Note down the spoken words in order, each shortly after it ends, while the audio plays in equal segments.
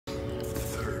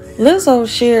Lizzo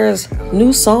shares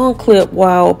new song clip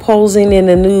while posing in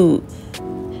the nude.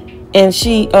 And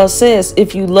she says,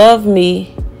 if you love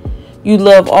me, you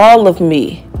love all of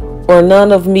me or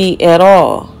none of me at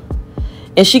all.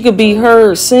 And she could be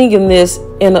heard singing this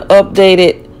in an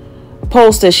updated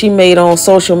post that she made on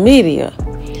social media.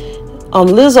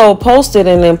 Lizzo posted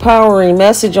an empowering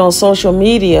message on social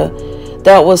media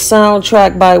that was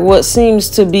soundtracked by what seems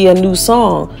to be a new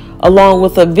song, along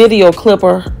with a video clip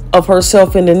of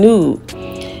herself in the nude.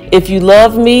 If you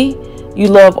love me, you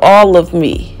love all of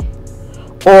me,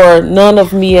 or none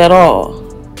of me at all.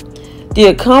 The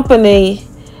accompanying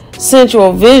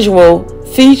sensual visual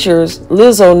features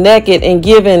Lizzo naked and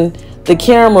giving the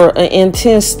camera an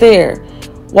intense stare,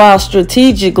 while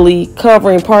strategically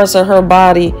covering parts of her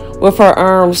body with her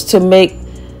arms to make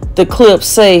the clip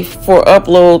safe for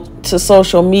upload to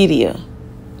social media.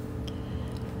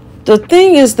 The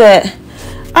thing is that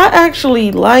I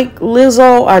actually like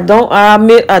Lizzo. I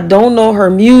admit I don't know her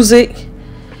music.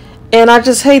 And I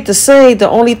just hate to say the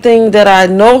only thing that I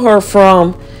know her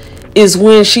from is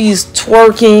when she's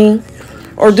twerking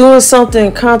or doing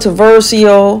something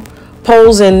controversial,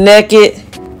 posing naked.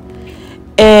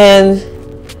 And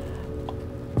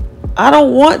I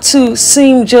don't want to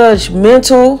seem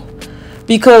judgmental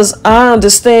because I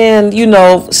understand,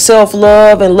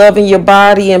 self-love and loving your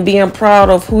body and being proud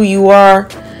of who you are.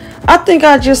 I think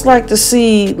I just like to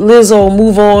see Lizzo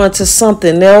move on to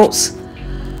something else.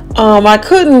 I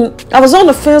was on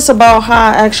the fence about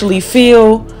how I actually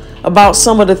feel about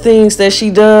some of the things that she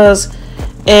does.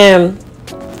 And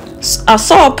I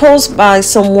saw a post by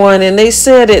someone and they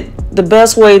said it the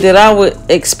best way that I would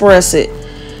express it.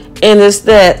 And it's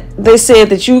that they said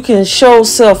that you can show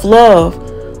self-love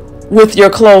with your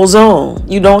clothes on.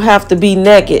 You don't have to be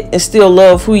naked and still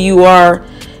love who you are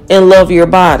and love your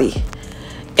body.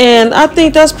 And I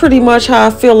think that's pretty much how I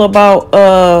feel about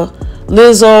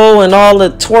Lizzo and all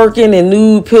the twerking and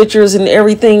nude pictures and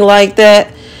everything like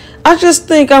that. I just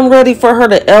think I'm ready for her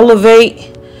to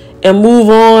elevate and move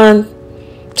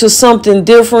on to something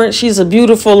different. She's a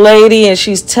beautiful lady and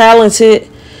she's talented.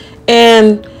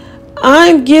 And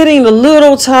I'm getting a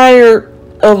little tired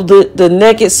of the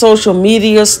naked social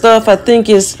media stuff. I think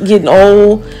it's getting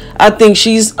old. I think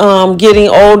she's getting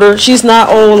older. She's not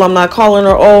old. I'm not calling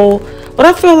her old. But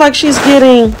I feel like she's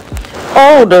getting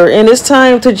older and it's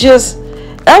time to just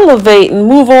elevate and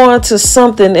move on to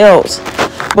something else.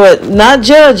 But not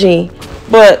judging,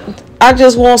 but I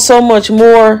just want so much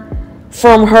more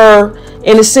from her.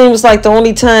 And it seems like the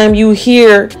only time you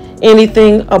hear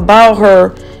anything about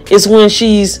her is when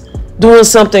she's doing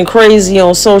something crazy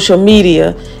on social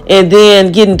media and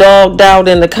then getting dogged out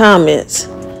in the comments.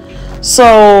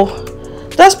 So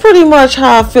that's pretty much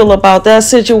how I feel about that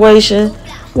situation.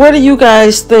 What do you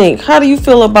guys think? How do you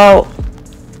feel about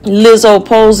Lizzo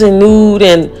posing nude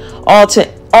and all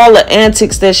the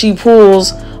antics that she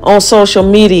pulls on social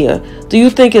media? Do you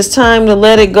think it's time to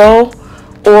let it go,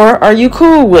 or are you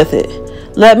cool with it?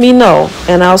 Let me know,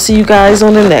 and I'll see you guys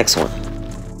on the next one.